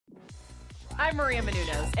I'm Maria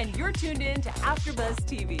Menounos, and you're tuned in to AfterBuzz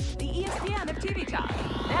TV, the ESPN of TV talk.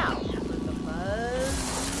 Now, let the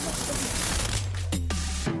buzz.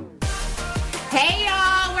 Hey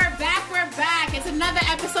y'all, we're back. It's another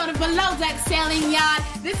episode of Below Deck Sailing Yacht.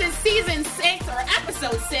 This is season 6 or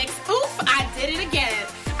episode 6. Oof, I did it again.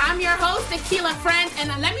 I'm your host, Akila Friend, and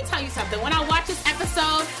let me tell you something. When I watch this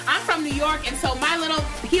episode, I'm from New York, and so my little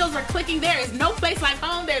heels are clicking. There is no place like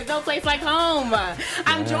home. There's no place like home.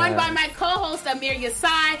 I'm joined by my co-host, Amir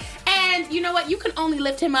Yasai, and you know what? You can only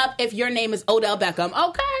lift him up if your name is Odell Beckham,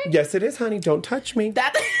 okay? Yes, it is, honey. Don't touch me.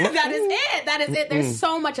 That is it. There's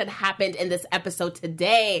so much that happened in this episode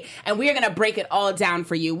today, and we are going to break it all down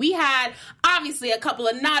for you. We had, obviously, a couple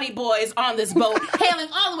of naughty boys on this boat, hailing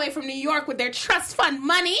all the way from New York with their trust fund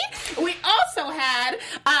money. We also had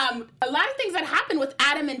a lot of things that happened with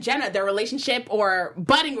Adam and Jenna. Their relationship or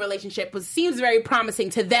budding relationship seems very promising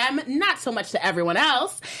to them, not so much to everyone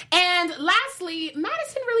else. And lastly,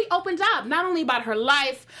 Madison really opened up, not only about her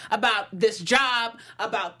life, about this job,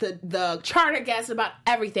 about the charter guests, about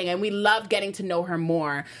everything. And we loved getting to know her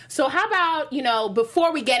more. So how about,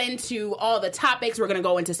 before we get into all the topics, we're going to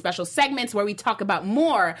go into special segments where we talk about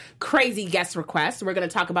more crazy guest requests. We're going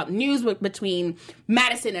to talk about news between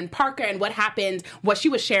Madison and Parker and what happened, what she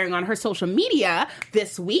was sharing on her social media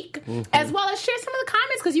this week, as well as share some of the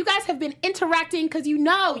comments because you guys have been interacting because you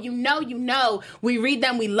know, we read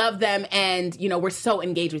them, we love them, and, we're so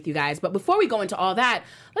engaged with you guys. But before we go into all that,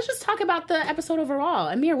 let's just talk about the episode overall.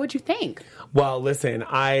 Amir, what'd you think? Well, listen,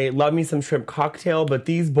 I love me some shrimp cocktail, but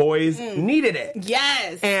these boys needed it.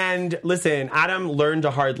 Yes. And listen, Adam learned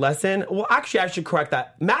a hard lesson. Well, actually, I should correct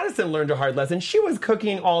that. Madison learned a hard lesson. She was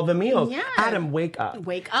cooking all the meals. Yeah. Adam, wake up.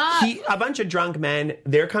 Wake up. A bunch of drunk men,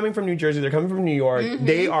 they're coming from New Jersey, they're coming from New York.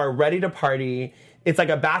 They are ready to party. It's like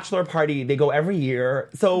a bachelor party. They go every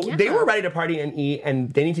year. So they were ready to party and eat,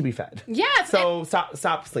 and they need to be fed. Yes. So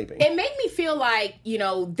stop sleeping. It made me feel like,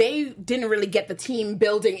 they didn't really get the team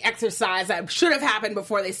building exercise that should have happened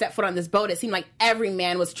before they set foot on this boat. It seemed like every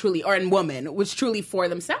man was truly, or woman, was truly for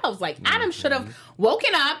themselves. Like, Adam should have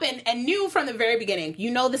woken up and knew from the very beginning,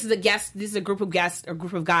 this is a group of guests, or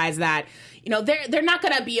group of guys that, they're not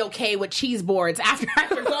going to be okay with cheese boards after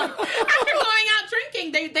going out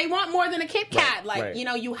drinking. They want more than a Kit Kat. Right.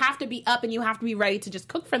 You have to be up and you have to be ready to just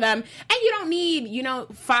cook for them. And you don't need,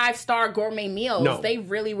 5-star gourmet meals. No. They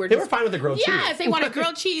really were They were fine with the grilled cheese. Yes, they wanted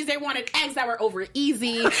grilled cheese. They wanted eggs that were over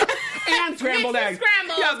easy. And scrambled eggs.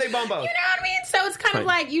 Yeah, they bump both. You know what I mean? So it's kind of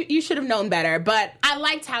like, you should have known better. But I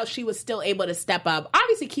liked how she was still able to step up.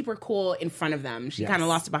 Obviously, keep her cool in front of them. She kind of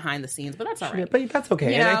lost it behind the scenes, but that's all right. Yeah, but that's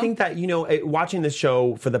okay. And I think that, watching this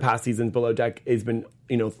show for the past seasons, Below Deck has been,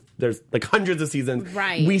 there's like hundreds of seasons.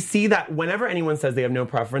 Right. We see that whenever anyone says they have no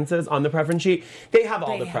preferences on the preference sheet, they have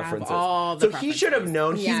all the preferences. He should have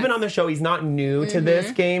known. Yes. He's been on the show. He's not new to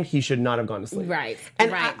this game. He should not have gone to sleep. Right.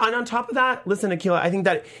 And on top of that, listen, Akila, I think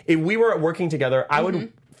that if we were working together, I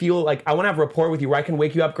would feel like I want to have rapport with you where I can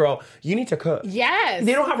wake you up, girl. You need to cook. Yes.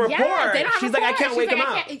 They don't have rapport. Yes, they don't have She's rapport. like, I can't wake him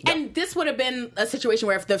up. And this would have been a situation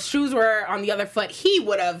where if the shoes were on the other foot, he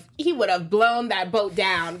would have blown that boat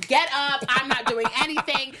down. Get up. I'm not doing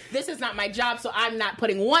anything. This is not my job, so I'm not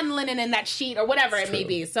putting one linen in that sheet or whatever it may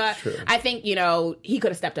be. So I think, he could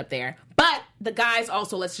have stepped up there. But the guys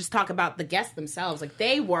also, let's just talk about the guests themselves. Like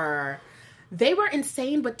they were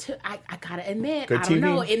insane, but I gotta admit, Good I don't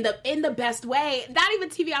TV. know, in the best way. Not even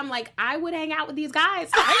TV. I'm like, I would hang out with these guys.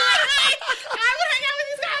 I would hang out with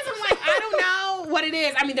these guys. I'm like, I don't know what it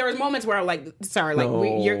is. I mean, there was moments where I'm like, sorry, like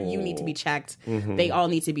you need to be checked. They all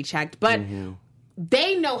need to be checked, but.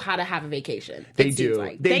 They know how to have a vacation. They do.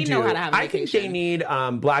 Like. They know how to have a vacation. I think they need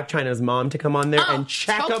Black China's mom to come on there and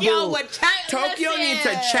check a boo. Tokyo needs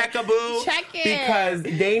to check a boo. Check it. Because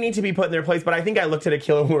they need to be put in their place. But I think I looked at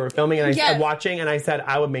Akila when we were filming and I said, watching, and I said,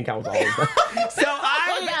 I would make out with all of them. So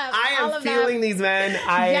I am feeling these men.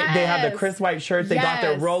 They have the Chris White shirts. They got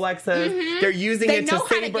their Rolexes. They're using it to saber.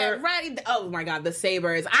 They know how to get ready. Oh my God, the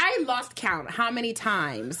sabers. I lost count how many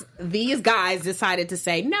times these guys decided to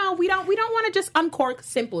say, no, we don't want to just uncork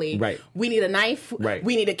simply. Right. We need a knife. Right.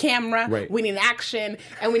 We need a camera. Right. We need action.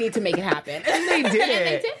 And we need to make it happen. And they did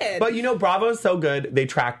it. They did. But Bravo's so good, they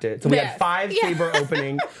tracked it. So we had 5 saber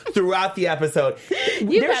openings throughout the episode.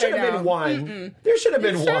 There should have been one. There should have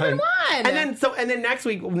been one. And then next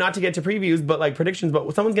week, not to get to previews, but like predictions,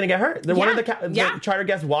 but someone's going to get hurt. One of the charter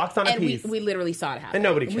guests walks on a piece. We literally saw it happen. And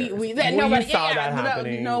nobody cares. Nobody saw that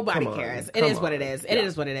happening. Nobody cares. It is what it is. It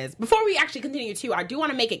is what it is. Before we actually continue too, I do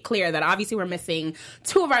want to make it clear that obviously we're missing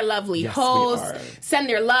 2 of our lovely hosts. Send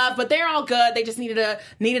their love, but they're all good. They just needed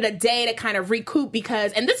a day to kind of recoup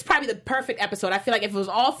and this is probably the perfect episode. I feel like if it was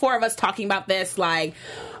all 4 of us talking about this, like,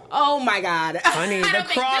 Oh my God. Honey, the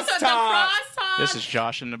crosstalk. This is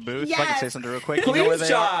Josh in the booth. Yes. If I can say something real quick. Please, you know where they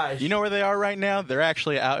Josh. are? You know where they are right now? They're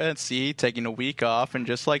actually out at sea taking a week off and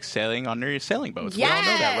just like sailing on their sailing boats. Yes. We all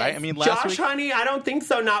know that, right? I mean, last Josh, week... honey, I don't think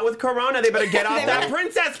so. Not with Corona. They better get off that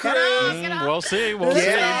princess cruise. We'll see. We'll Get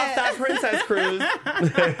see. off that princess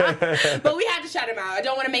cruise. But we had to shout him out. I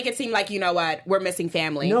don't want to make it seem like, you know what, we're missing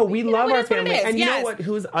family. No, we love our family. And you Yes. know what?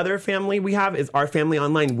 Whose other family we have is our family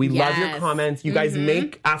online. We love your comments. You guys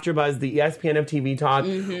make AfterBuzz the ESPN of TV talk.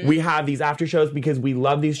 We have these after shows because we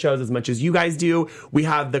love these shows as much as you guys do. We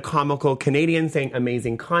have the comical Canadians saying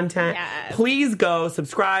amazing content. Yes. Please go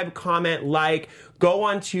subscribe, comment, like. Go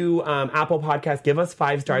on to Apple Podcasts. Give us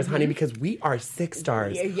 5 stars, honey, because we are 6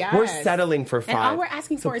 stars. Yes. We're settling for 5. And all we're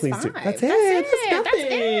asking for is 5. That's it.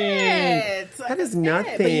 That is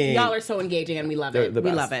nothing. But y'all are so engaging, and we love it.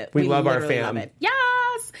 We love it. We love our literally fam. Love it.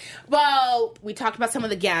 Yes. Well, we talked about some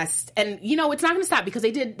of the guests, and you know it's not going to stop because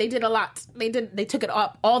they did a lot. They took it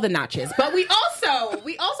up all the notches. But we also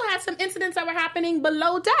had some incidents that were happening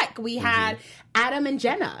below deck. We had Adam and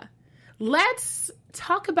Jenna. Let's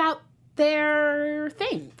talk about their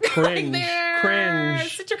thing. Cringe.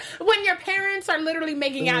 When your parents are literally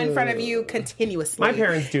making out in front of you continuously. My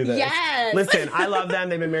parents do this. Yes. Listen, I love them.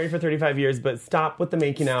 They've been married for 35 years, but stop with the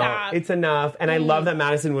making out. It's enough. And I love that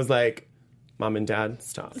Madison was like, Mom and Dad,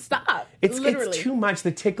 stop. It's too much,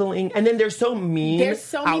 the tickling. And then they're so mean. They're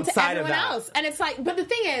so mean to outside everyone of that. else. And it's like, but the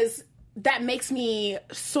thing is, that makes me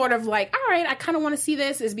sort of like, all right, I kind of want to see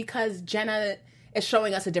this, is because Jenna is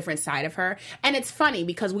showing us a different side of her. And it's funny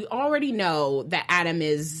because we already know that Adam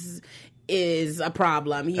is a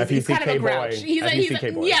problem. He's kind of a grouch.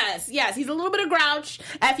 Boy. Yes, he's a little bit of grouch.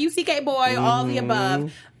 F-U-C-K boy, all the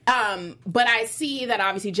above. But I see that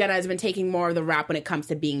obviously Jenna has been taking more of the rap when it comes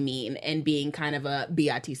to being mean and being kind of a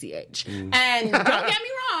bitch. And don't get me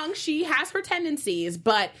wrong, she has her tendencies,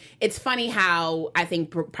 but it's funny how I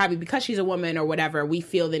think probably because she's a woman or whatever, we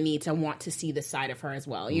feel the need to want to see this side of her as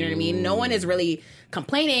well. You know what I mean? No one is really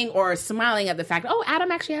complaining or smiling at the fact, oh,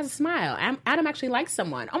 Adam actually has a smile. Adam actually likes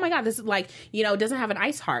someone. Oh my God, this is like, doesn't have an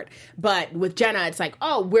ice heart. But with Jenna, it's like,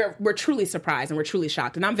 oh, we're truly surprised and we're truly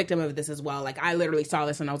shocked. And I'm victim of this as well. Like, I literally saw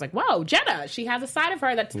this and I was like, whoa, Jenna, she has a side of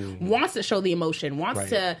her that wants to show the emotion, wants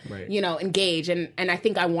to, engage. And I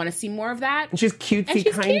think I want to see more of that. And she's cutesy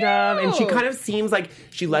kind of. And she kind of seems like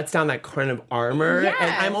she lets down that kind of armor.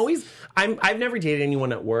 Yes. And I've never dated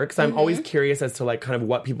anyone at work, so I'm always curious as to like kind of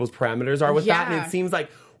what people's parameters are with that. And it seems like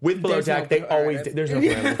with Below Deck, there's no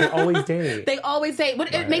parameters. They always date. They always date.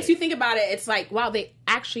 But it makes you think about it. It's like, wow, they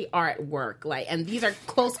actually are at work. Like, and these are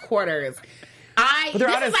close quarters.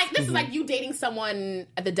 This is like you dating someone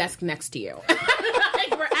at the desk next to you.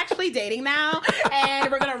 Like, we're actually dating now,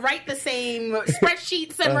 and we're gonna write the same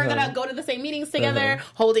spreadsheets, and we're gonna go to the same meetings together,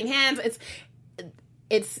 holding hands.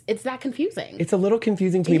 It's that confusing. It's a little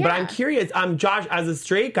confusing to me, but I'm curious. Josh, as a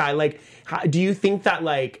straight guy, like, do you think that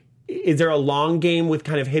like, is there a long game with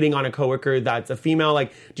kind of hitting on a coworker that's a female?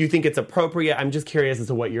 Like, do you think it's appropriate? I'm just curious as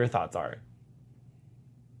to what your thoughts are.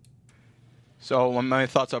 So my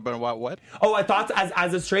thoughts are about what? Oh, I thought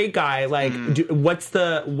as a straight guy, like,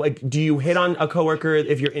 do you hit on a coworker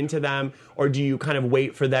if you're into them, or do you kind of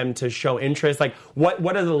wait for them to show interest? Like,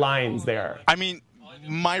 what are the lines there? I mean,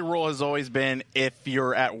 my rule has always been, if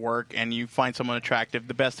you're at work and you find someone attractive,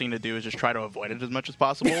 the best thing to do is just try to avoid it as much as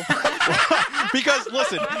possible. Because,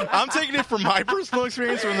 listen, I'm taking it from my personal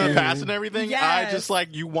experience from the past and everything. Yes. I just,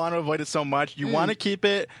 like, you want to avoid it so much. You want to keep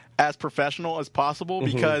it as professional as possible,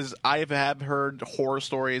 because I have heard horror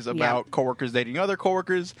stories about coworkers dating other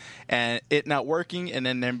coworkers and it not working, and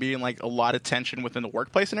then there being, like, a lot of tension within the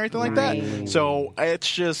workplace and everything like that. So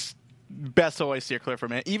it's just best to always steer clear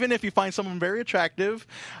from it. Even if you find someone very attractive,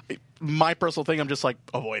 my personal thing, I'm just like,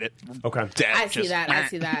 avoid it. Okay. I see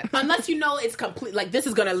that. Unless you know it's complete, like, this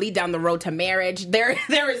is going to lead down the road to marriage, there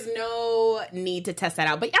is no need to test that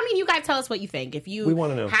out. But I mean, you guys tell us what you think. If you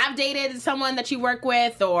have dated someone that you work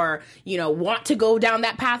with, or want to go down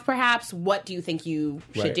that path, perhaps, what do you think you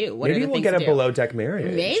should do? What Maybe we'll get a Below Deck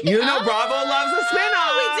marriage. Maybe. Bravo loves a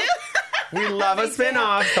spinoff. We do. We love a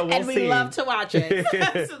spinoff, so we'll see. And we love to watch it.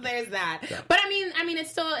 So there's that. Yeah. But I mean, it's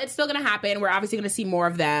still going to happen. We're obviously going to see more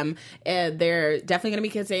of them. They're definitely going to be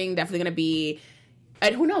kissing. Definitely going to be,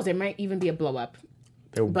 and who knows? There might even be a blow up.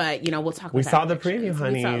 But we'll talk. We saw the preview,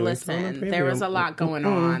 honey. Listen, there was a lot going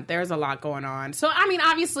on. There's a lot going on. So I mean,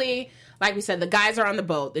 obviously, like we said, the guys are on the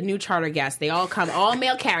boat. The new charter guests, they all come, all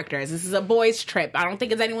male characters. This is a boys' trip. I don't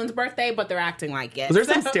think it's anyone's birthday, but they're acting like it. There's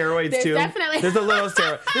some steroids too. There's a little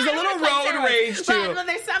steroid. There's a little road rage too. But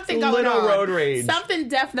there's something going on. Road rage. Something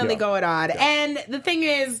definitely going on. And the thing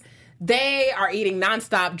is, They are eating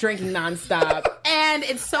nonstop, drinking nonstop, and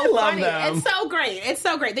it's so funny. Them. It's so great. It's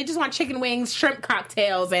so great. They just want chicken wings, shrimp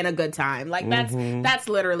cocktails, and a good time. Like that's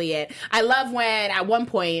literally it. I love when at one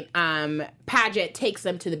point Paget takes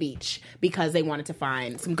them to the beach because they wanted to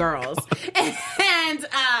find some girls,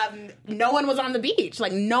 and no one was on the beach.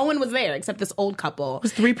 Like no one was there except this old couple. It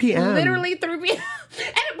was 3 p.m. Literally 3 p.m.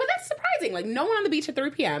 But that's surprising. Like no one on the beach at 3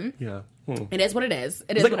 p.m. Yeah. It is what it is.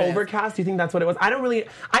 It is like what it overcast. Do you think that's what it was? I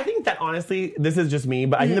think that honestly, this is just me,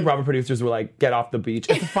 but I think the Bravo producers were like, get off the beach.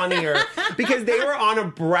 It's funnier because they were on a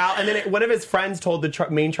brow, and then one of his friends told the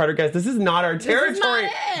main charter guest, this is not our territory.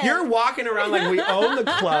 You're walking around like we own the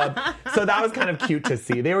club. So that was kind of cute to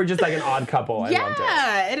see. They were just like an odd couple. I loved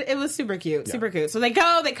it. It was super cute. Super cute. So they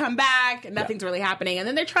go, they come back, nothing's really happening, and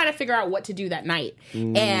then they're trying to figure out what to do that night.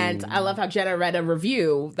 And I love how Jenna read a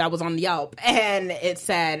review that was on Yelp, and it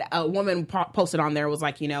said a woman posted on there was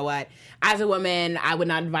like, you know what, as a woman, I would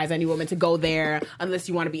not advise any woman to go there unless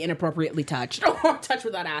you want to be inappropriately touched or touched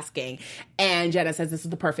without asking. And Jenna says this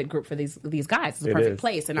is the perfect group for these guys. It's the perfect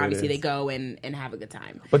place, and obviously they go and have a good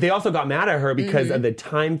time. But they also got mad at her because of the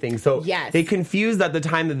time thing. So they confused that the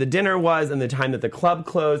time that the dinner was and the time that the club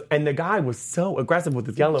closed, and the guy was so aggressive with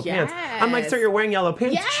his yellow pants. I'm like, sir, you're wearing yellow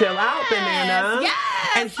pants. Chill out, banana.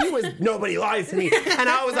 And he was, nobody lies to me. And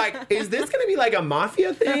I was like, is this going to be like a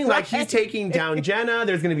mafia thing? Like he's taking down Jenna.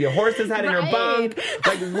 There's going to be a horse's head in her bunk.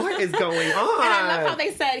 Like what is going on? And I love how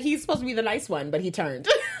they said he's supposed to be the nice one, but he turned.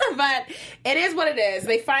 But it is what it is.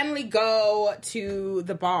 They finally go to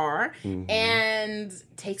the bar and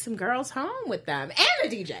take some girls home with them.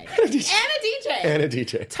 And a DJ. And a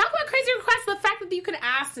DJ. Talk about crazy requests. The fact that you could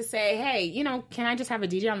ask to say, hey, you know, can I just have a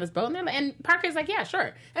DJ on this boat? And Parker's like, yeah, sure.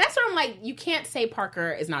 And that's where I'm like, you can't say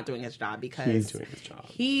Parker is not doing his job because he's doing his job.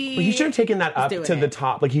 He should have taken that up to the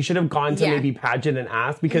top. Like he should have gone to maybe Paget and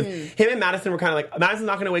asked, because him and Madison were kind of like, Madison's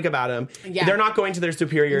not going to wake up Adam. Yeah. They're not going to their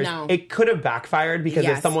superiors. No. It could have backfired because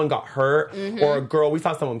if someone got hurt or a girl, we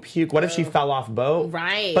saw someone puke. What if she fell off boat?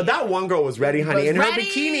 Right. But that one girl was ready, honey, in her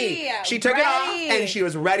bikini. She took it off and she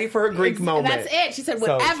was ready for her Greek moment. That's it. She said,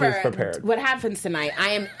 whatever, she was prepared. What happens tonight, I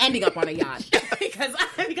am ending up on a yacht because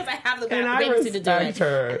I have the ability to do it.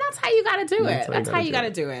 Her. And that's how you got to do it. That's how you got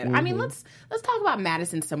to do it. I mean, let's talk about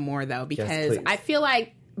Madison some more though, because I feel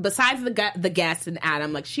like besides the guests and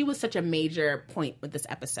Adam, like she was such a major point with this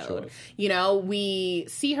episode. Sure. You know, we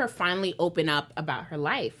see her finally open up about her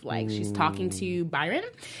life. Like she's talking to Byron,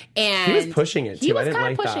 and he was pushing it too. He was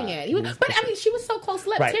kind of pushing it. I mean, she was so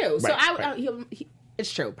close-lipped too. So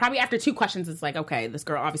it's true. Probably after 2 questions, it's like, okay, this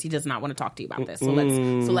girl obviously does not want to talk to you about this. So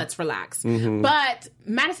let's relax. But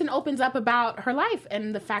Madison opens up about her life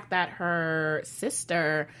and the fact that her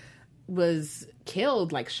sister was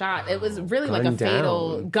killed, like shot. It was really like a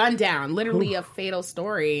fatal gun down, literally a fatal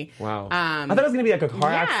story. Wow. I thought it was gonna be like a car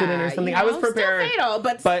accident or something. I was prepared, still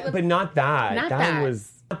fatal, but not that.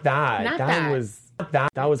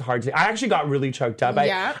 That was hard to. I actually got really choked up.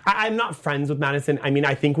 I'm not friends with Madison. I mean,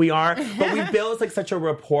 I think we are, but we built like such a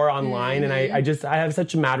rapport online, and I have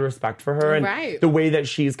such mad respect for her and the way that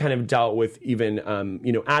she's kind of dealt with even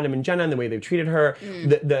Adam and Jenna and the way they've treated her,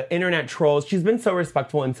 the internet trolls. She's been so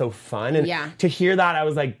respectful and so fun, and to hear that, I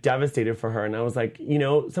was like devastated for her, and I was like,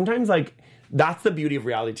 sometimes like. That's the beauty of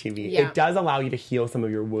reality TV. Yeah. It does allow you to heal some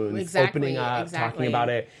of your wounds, opening up, talking about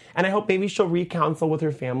it. And I hope maybe she'll recounsel with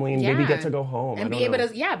her family and maybe get to go home. And be able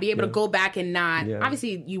to go back and not,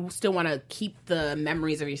 obviously you still want to keep the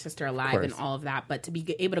memories of your sister alive and all of that, but to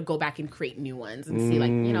be able to go back and create new ones and see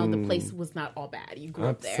like, the place was not all bad. You grew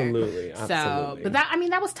up there. Absolutely. So, but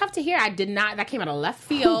that was tough to hear. That came out of left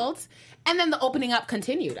field. And then the opening up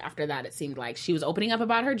continued after that, it seemed like. She was opening up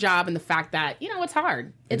about her job and the fact that, it's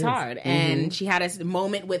hard. It's hard. And she had a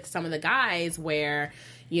moment with some of the guys where,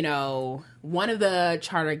 one of the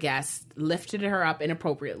charter guests lifted her up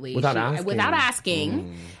inappropriately. Without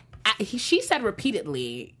asking. She said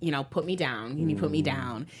repeatedly, put me down. You put me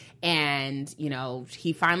down. And,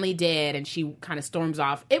 he finally did. And she kind of storms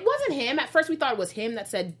off. It wasn't him. At first we thought it was him that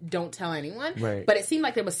said, don't tell anyone. Right. But it seemed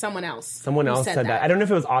like there was someone else. Someone else said that. I don't know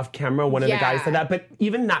if it was off camera. One of the guys said that. But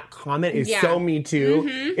even that comment is so Me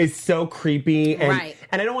Too. Is so creepy. And,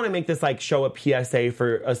 and I don't want to make this like show a PSA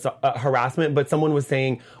for harassment. But someone was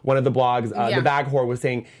saying, one of the blogs, the Bag Whore was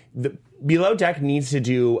saying, Below Deck needs to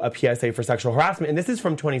do a PSA for sexual harassment. And this is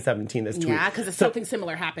from 2017, this tweet. Yeah, because something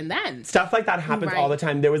similar happened then. Stuff like that happens all the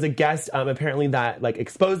time. There was a guest, apparently, that like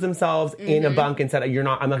exposed themselves in a bunk and said, I'm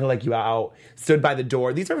not going to let you out, stood by the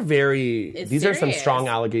door. These are some strong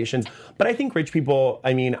allegations. But I think rich people,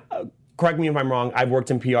 correct me if I'm wrong, I've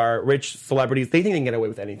worked in PR, rich celebrities, they think they can get away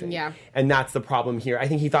with anything. Yeah. And that's the problem here. I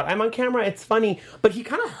think he thought, I'm on camera, it's funny. But he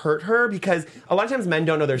kind of hurt her because a lot of times men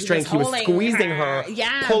don't know their strength. He was squeezing her,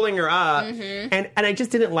 pulling her up. And I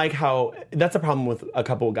just didn't like how, that's a problem with a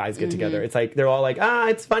couple of guys get together. It's like, they're all like,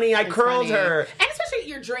 it's funny, I curled her. And especially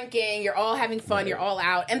you're drinking, you're all having fun, you're all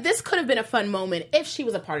out. And this could have been a fun moment if she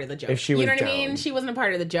was a part of the joke. If she was, you know what down. I mean? She wasn't a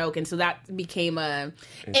part of the joke. And so that became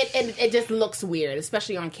it just looks weird,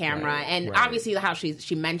 especially on camera. And obviously how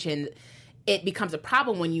she mentioned, it becomes a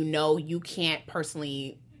problem when you can't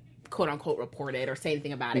personally quote unquote report it or say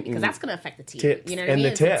anything about it because that's going to affect the team. Tips. You know what I and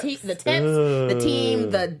mean? The tips. The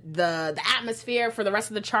team, the atmosphere for the rest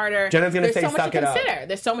of the charter. Jenna's going to say, suck it up.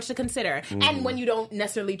 There's so much to consider. And when you don't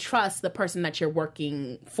necessarily trust the person that you're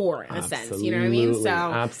working for, in a sense. You know what I mean?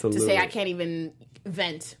 So to say I can't even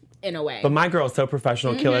vent in a way. But my girl is so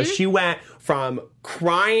professional, killer. She went from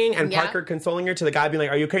crying and Parker consoling her to the guy being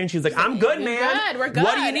like, are you okay? And she's like, I'm good, man. Good. We're good.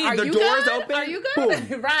 What do you need? The door's open? Are you good?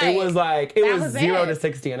 Boom. Right. It was like, it was 0 to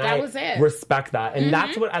 60. And I respect that. And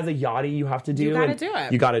that's what, as a yachty, you have to do. You gotta do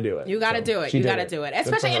it. You gotta do it. You gotta do it. You gotta do it.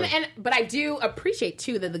 Especially, but I do appreciate,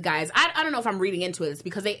 too, that the guys, I don't know if I'm reading into it,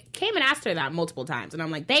 because they came and asked her that multiple times. And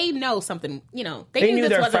I'm like, they know something, they knew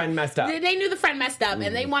their friend messed up. They knew the friend messed up.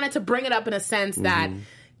 And they wanted to bring it up in a sense that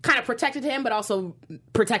kind of protected him, but also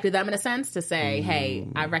protected them in a sense to say, hey,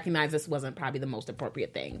 I recognize this wasn't probably the most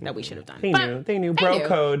appropriate thing that we should have done. They knew. Bro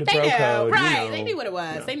code. Right. They knew what it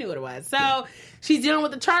was. They knew what it was. So she's dealing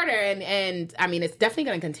with the charter, and I mean, it's definitely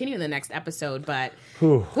going to continue in the next episode, but...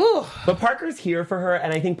 But Parker's here for her,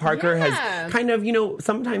 and I think Parker has kind of,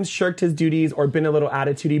 sometimes shirked his duties or been a little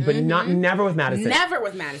attitudey, but never with Madison. Never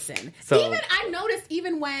with Madison. So, I noticed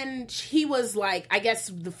even when he was like, I guess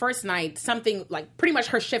the first night, something like pretty much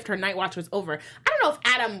her night watch was over. I don't know if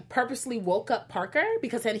Adam purposely woke up Parker,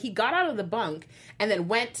 because then he got out of the bunk and then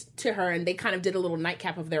went to her and they kind of did a little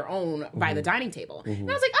nightcap of their own by the dining table. And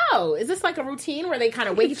I was like, oh, is this like a routine where they kind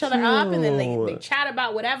of wake each other up and then they chat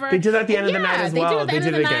about whatever? They do that at the end of the night as well. They do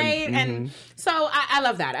it at the end of the night. And so I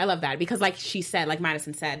love that. I love that because like she said, like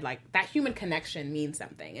Madison said, like that human connection means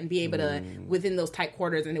something, and be able to, within those tight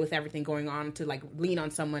quarters and with everything going on, to like lean on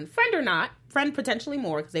someone, friend or not, friend potentially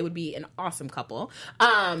more, because they would be an awesome couple.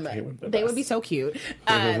 They would be so cute.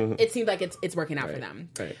 It seemed like it's working out for them.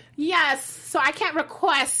 Right. Yes. So I can't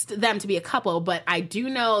request them to be a couple, but I do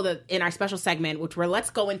know that in our special segment, which let's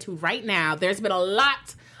go into right now, there's been a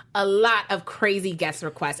lot of crazy guest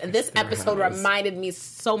requests, and this episode reminded me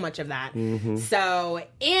so much of that. So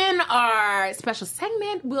in our special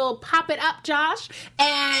segment, we'll pop it up, Josh,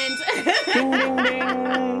 and ding, ding,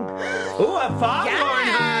 ding. Ooh, a foghorn,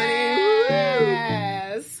 honey.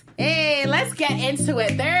 Yes. Hey, let's get into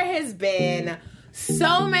it. There has been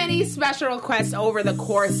so many special requests over the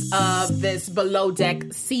course of this Below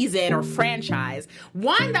Deck season or franchise.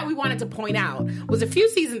 One that we wanted to point out was a few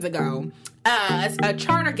seasons ago, a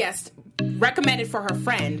charter guest recommended for her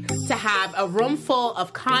friend to have a room full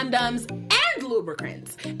of condoms and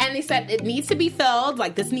lubricants. And they said it needs to be filled,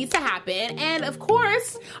 like this needs to happen. And of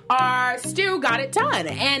course, our Stu got it done.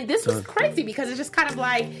 And this was crazy because it's just kind of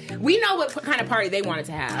like, we know what kind of party they wanted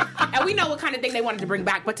to have. And we know what kind of thing they wanted to bring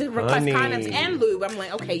back. But to request condoms and lube, I'm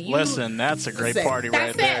like, okay, listen, that's a great party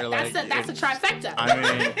right there. That's a trifecta.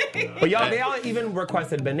 I mean, but y'all, they all even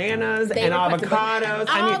requested bananas and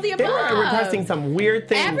avocados. They were requesting some weird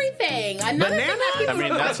things. Everything. Another thing I mean,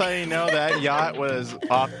 that's how you know that yacht was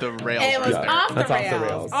off the rails. It was off the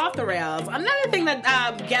rails. Off the rails. Another thing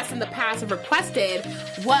that guests in the past have requested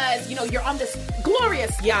was, you're on this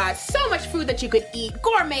glorious yacht, so much food that you could eat,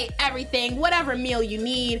 gourmet everything, whatever meal you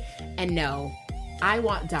need. And no, I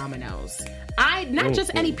want Domino's. Not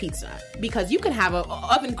just any pizza, because you can have an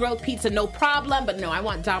oven grilled pizza, no problem, but no, I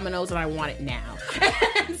want Domino's and I want it now.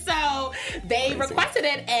 And so they requested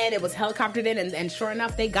it, and it was helicoptered in, and sure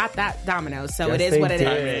enough, they got that Domino's. So it is what it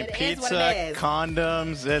is. Pizza,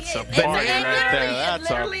 condoms, it's a party right there.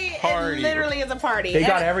 That's a party. It literally is a party. They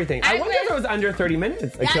got everything. I wonder if it was under 30 minutes.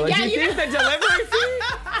 Do you think the delivery fee?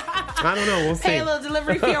 I don't know. We'll see. Pay a little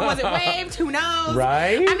delivery fee, or was it waived? Who knows?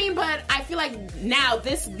 Right? I mean, but I feel like now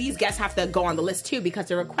these guests have to go on the list too, because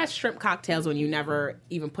they request shrimp cocktails when you never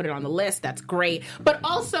even put it on the list. That's great. But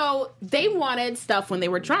also, they wanted stuff when they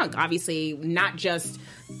were drunk. Obviously, not just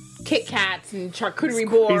Kit Kats and charcuterie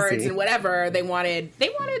boards and whatever. They wanted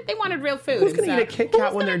real food. Who's gonna eat a Kit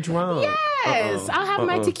Kat when they're drunk? Yes, I'll have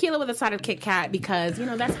my tequila with a side of Kit Kat because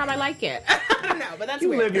that's how I like it. I don't know, but that's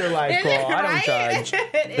weird. Live your life, girl. I don't judge.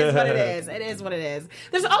 It is what it is. It is what it is.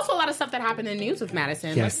 There's also a lot of stuff that happened in the news with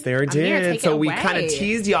Madison. Yes, there did. So we kind of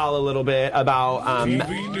teased y'all a little bit about.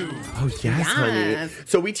 Oh yes, honey.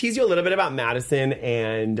 So we teased you a little bit about Madison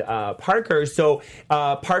and Parker. So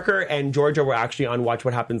Parker and Georgia were actually on Watch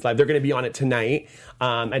What Happens Live. They're going to be on it tonight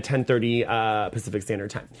at 10:30 Pacific Standard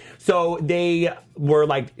Time. So they were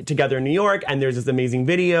like together in New York, and there's this amazing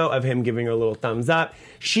video of him giving her a little thumbs up.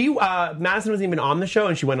 Madison wasn't even on the show,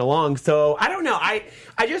 and she went along. So I don't know. I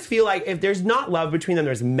just feel like if there's not love between them,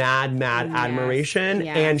 there's mad admiration.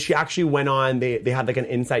 Yes. And she actually went on. They had like an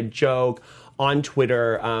inside joke on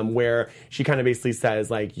Twitter where she kind of basically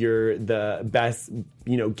says like, you're the best,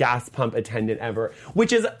 gas pump attendant ever,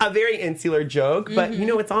 which is a very insular joke, but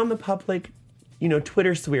it's on the public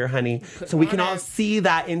Twitter sphere, honey. So we can all see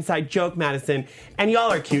that inside joke, Madison. And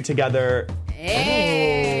y'all are cute together.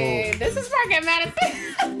 Hey, this is Parker and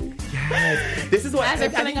Madison. Yes. This is what I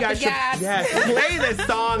think you guys should. Yes, play this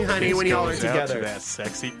song, honey, when y'all are together. To that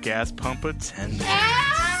sexy gas pump attendant.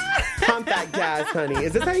 Pump that gas, honey.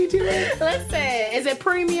 Is this how you do it? Listen, is it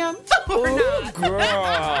premium or not?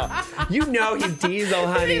 Girl. He's diesel,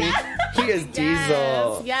 honey. He is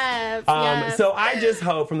diesel. Yes. So I just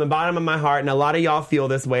hope from the bottom of my heart, and a lot of y'all feel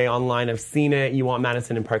this way online, I've seen it, you want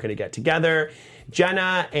Madison and Parker to get together.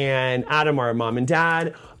 Jenna and Adam are mom and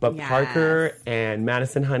dad, but Parker and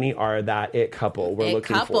Madison, honey, are that it couple we're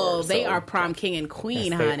looking for. They are prom king and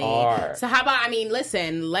queen, yes, honey. They are. So how about,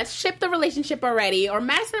 listen, let's ship the relationship already. Or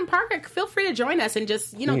Madison and Parker, feel free to join us and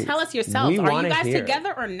just, tell us yourselves. Are you guys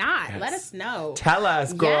together or not? Yes. Let us know. Tell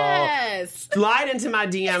us, girl. Yes. Slide into my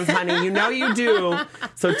DMs, honey. You know you do.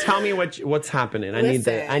 So tell me what's happening. I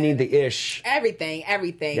need the ish. Everything.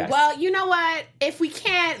 Yes. Well, you know what? If we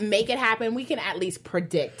can't make it happen, we can at least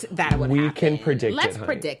predict that would happen. We can predict Let's it,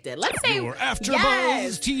 predict it. Let's say your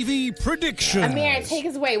AfterBuzz TV prediction. Amir, take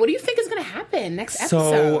us away. What do you think is going to happen next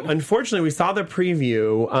episode? So, unfortunately, we saw the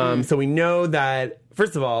preview, so we know that,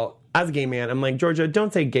 first of all, as a gay man, I'm like, Georgia,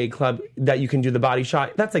 don't say gay club that you can do the body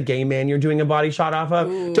shot. That's a gay man you're doing a body shot off of.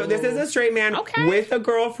 So this is a straight man with a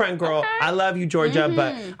girlfriend, girl. Okay. I love you, Georgia,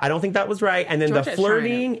 but I don't think that was right. And then Georgia's the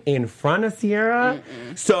flirting in front of Sierra.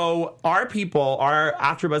 So our people, our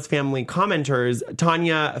AfterBuzz family commenters,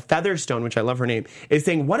 Tanya Featherstone, which I love her name, is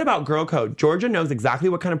saying, what about girl code? Georgia knows exactly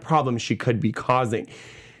what kind of problems she could be causing.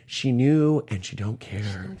 She knew, and she don't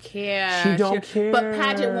care. She don't care. But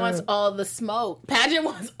Paget wants all the smoke. Paget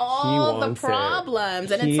wants all the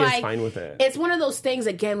problems. And he it's like, is fine with it. It's one of those things,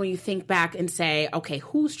 again, when you think back and say, okay,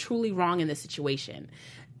 who's truly wrong in this situation?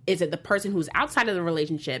 Is it the person who's outside of the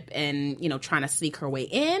relationship and, trying to sneak her way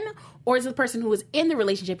in? Or is it the person who is in the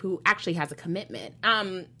relationship who actually has a commitment?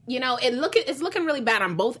 It's looking really bad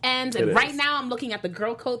on both ends. And right now I'm looking at the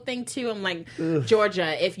girl code thing too. I'm like,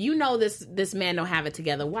 Georgia, if you know this man don't have it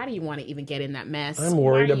together, why do you want to even get in that mess? I'm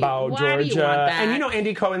worried about Georgia. And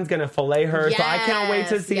Andy Cohen's going to fillet her, so I can't wait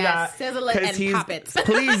to see that. Sizzle it and pop it.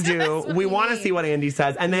 Please do. We want to see what Andy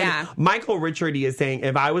says. And then Michael Richardy is saying,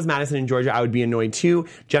 if I was Madison and Georgia, I would be annoyed too.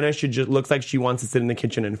 Jenna looks like she wants to sit in the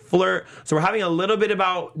kitchen and flirt. So we're having a little bit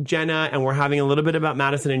about Jenna and we're having a little bit about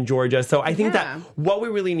Madison and Georgia. So I think that what we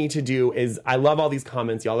really need to do is, I love all these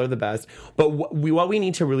comments. Y'all are the best. But what we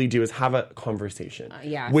need to really do is have a conversation.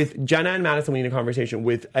 With Jenna and Madison, we need a conversation.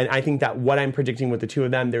 And I think that what I'm predicting with the two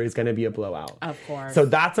of them, there is going to be a blowout. Of course. So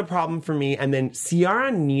that's a problem for me. And then Ciara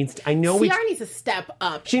needs to, needs to step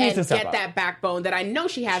up and get that backbone that I know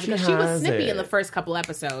she has, because she was snippy in the first couple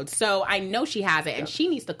episodes. So I know she has it. And she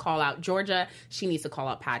needs to call out Georgia. She needs to call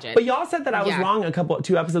out Paget. But y'all said that I was wrong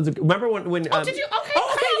 2 episodes ago. Remember when did you? Okay.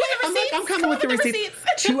 I'm coming with the receipts.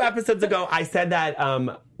 2 episodes ago, I said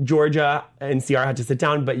that Georgia and Ciara had to sit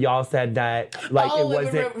down, but y'all said that it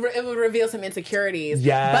wasn't. It would reveal some insecurities.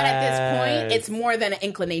 Yes. But at this point, it's more than an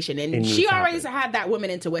inclination, and she always had that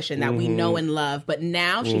woman intuition that we know and love. But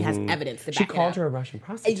now she has evidence to back it up. She called her a Russian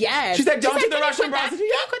prostitute. Yes. She said, "Don't do the Russian prostitute."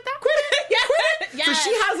 Yeah, quit that. Quit it. Yes. So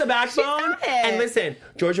she has a backbone. And listen,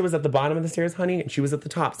 Georgia was at the bottom of the stairs, honey, and she was at the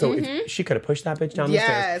top. So if she could have pushed that bitch down the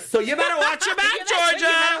stairs. So you better watch your back, Georgia.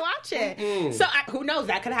 You better watch it. So who knows?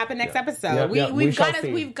 That could happen next episode. We've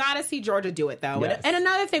got to see Georgia do it though. Yes. And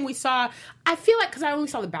another thing we saw, I feel like, because I only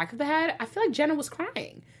saw the back of the head, I feel like Jenna was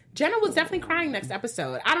crying. Jenna was definitely crying next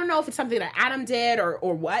episode. I don't know if it's something that Adam did or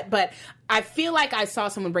what, but I feel like I saw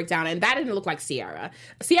someone break down, and that didn't look like Ciara.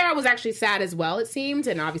 Ciara was actually sad as well, it seemed,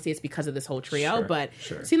 and obviously it's because of this whole trio, but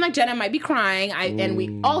it seemed like Jenna might be crying. And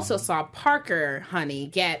we also saw Parker, honey,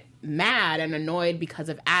 get mad and annoyed because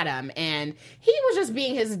of Adam, and he was just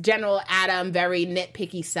being his general Adam, very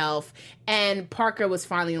nitpicky self, and Parker was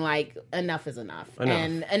finally like, enough is enough.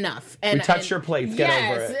 And we touched your plates, get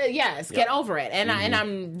over it. Get over it. And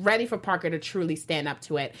I'm ready for Parker to truly stand up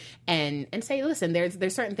to it and say, listen,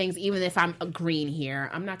 there's certain things, even if I'm agreeing here,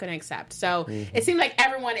 I'm not going to accept. So it seems like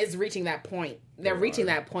everyone is reaching that point. They're reaching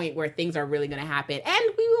that point where things are really going to happen, and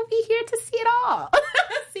we will be here to see it all.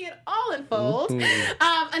 See it all unfold.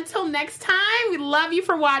 Until next time, we love you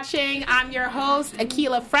for watching. I'm your host,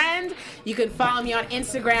 Akila Friend. You can follow me on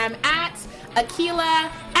Instagram at Akila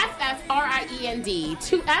FFRIEND.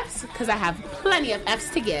 2 F's, because I have plenty of F's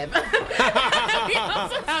to give. We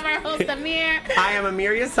also have our host, Amir. I am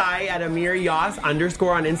Amir Yasai at Amir Yas _ on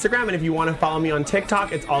Instagram. And if you want to follow me on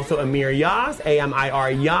TikTok, it's also Amir Yas, AMIR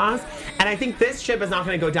Yas. And I think this ship is not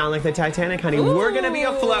going to go down like the Titanic, honey. Ooh, we're going to be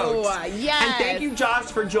afloat. Yes. And thank you, Josh,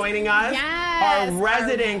 for joining us. Yes. Our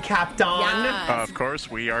resident captain. Yes. Of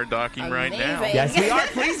course, we are docking right now. Yes, we are.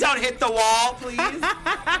 Please don't hit the wall, please.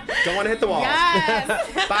 Don't want to hit the wall. Yes.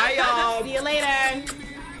 Bye, y'all. See you later.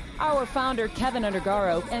 Our founder, Kevin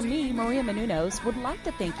Undergaro, and me, Maria Menounos, would like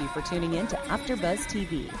to thank you for tuning in to AfterBuzz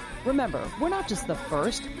TV. Remember, we're not just the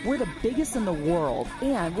first, we're the biggest in the world,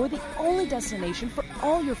 and we're the only destination for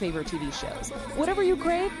all your favorite TV shows. Whatever you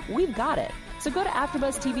crave, we've got it. So go to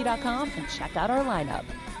AfterBuzzTV.com and check out our lineup.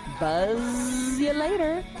 Buzz you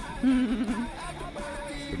later.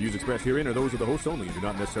 The views expressed herein are those of the hosts only and do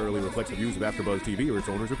not necessarily reflect the views of AfterBuzz TV or its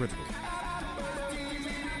owners or principals.